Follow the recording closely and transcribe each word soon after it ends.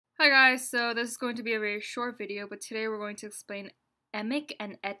Hi guys, so this is going to be a very short video, but today we're going to explain emic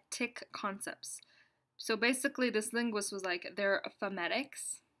and etic concepts. So basically this linguist was like, there are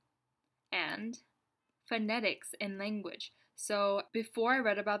phonetics and phonetics in language. So before I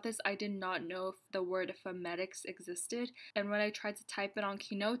read about this, I did not know if the word phonetics existed, and when I tried to type it on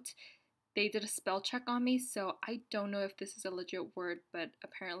Keynote, they did a spell check on me, so I don't know if this is a legit word, but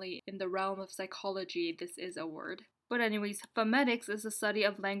apparently in the realm of psychology, this is a word. But anyways, phonetics is the study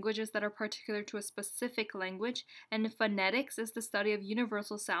of languages that are particular to a specific language, and phonetics is the study of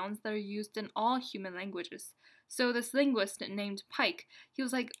universal sounds that are used in all human languages. So this linguist named Pike, he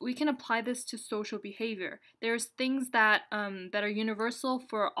was like, we can apply this to social behavior. There's things that are universal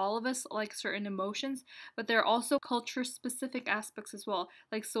for all of us, like certain emotions, but there are also culture-specific aspects as well,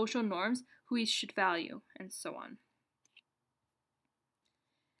 like social norms, who we should value, and so on.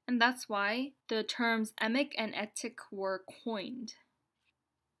 And that's why the terms emic and etic were coined.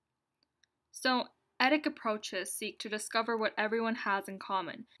 So, Etic Approaches seek to discover what everyone has in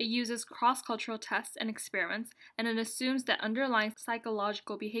common. It uses cross-cultural tests and experiments, and it assumes that underlying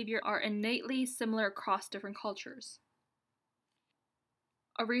psychological behavior are innately similar across different cultures.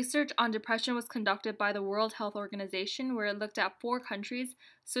 A research on depression was conducted by the World Health Organization, where it looked at 4 countries,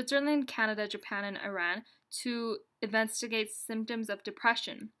 Switzerland, Canada, Japan, and Iran, to investigate symptoms of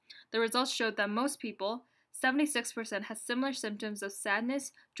depression. The results showed that most people, 76%, had similar symptoms of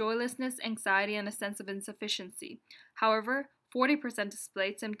sadness, joylessness, anxiety, and a sense of insufficiency. However, 40%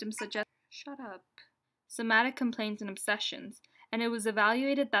 displayed symptoms such as somatic complaints and obsessions, and it was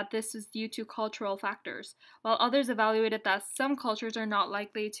evaluated that this was due to cultural factors, while others evaluated that some cultures are not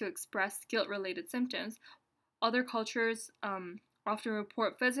likely to express guilt-related symptoms. Other cultures often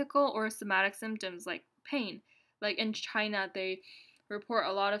report physical or somatic symptoms like pain. Like in China, they report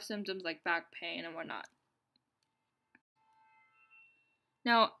a lot of symptoms like back pain and whatnot.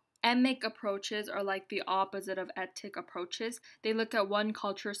 Now, emic approaches are like the opposite of etic approaches. They look at one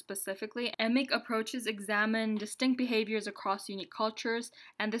culture specifically. Emic approaches examine distinct behaviors across unique cultures,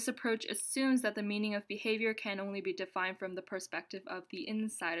 and this approach assumes that the meaning of behavior can only be defined from the perspective of the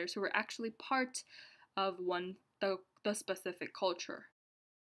insiders who are actually part of the specific culture.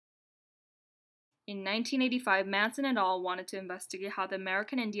 In 1985, Manson et al. Wanted to investigate how the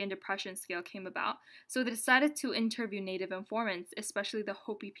American Indian Depression Scale came about, so they decided to interview Native informants, especially the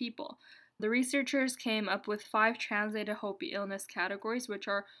Hopi people. The researchers came up with 5 translated Hopi illness categories, which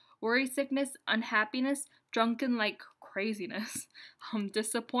are worry sickness, unhappiness, drunken like craziness,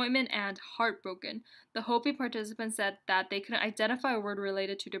 disappointment, and heartbroken. The Hopi participants said that they couldn't identify a word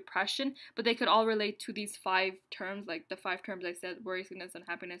related to depression, but they could all relate to these 5 terms, like the 5 terms I said, worry, sickness,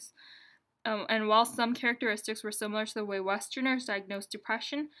 unhappiness. And while some characteristics were similar to the way Westerners diagnosed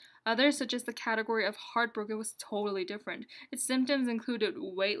depression, others, such as the category of heartbroken, was totally different. Its symptoms included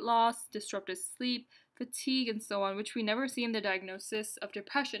weight loss, disrupted sleep, fatigue, and so on, which we never see in the diagnosis of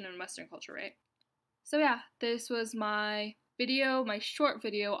depression in Western culture, right? So yeah, this was my video, my short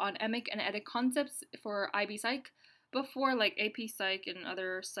video on emic and etic concepts for IB Psych, before like AP Psych and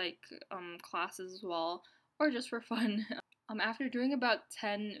other psych classes as well, or just for fun. After doing about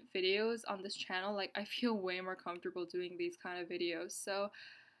 10 videos on this channel, like I feel way more comfortable doing these kind of videos. So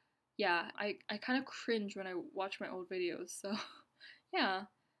yeah, I kind of cringe when I watch my old videos. So yeah,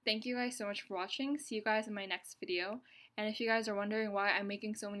 thank you guys so much for watching. See you guys in my next video. And if you guys are wondering why I'm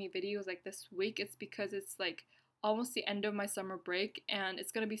making so many videos like this week, it's because it's like almost the end of my summer break and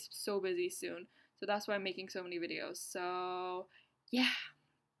it's gonna be so busy soon. So that's why I'm making so many videos. So yeah,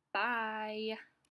 bye.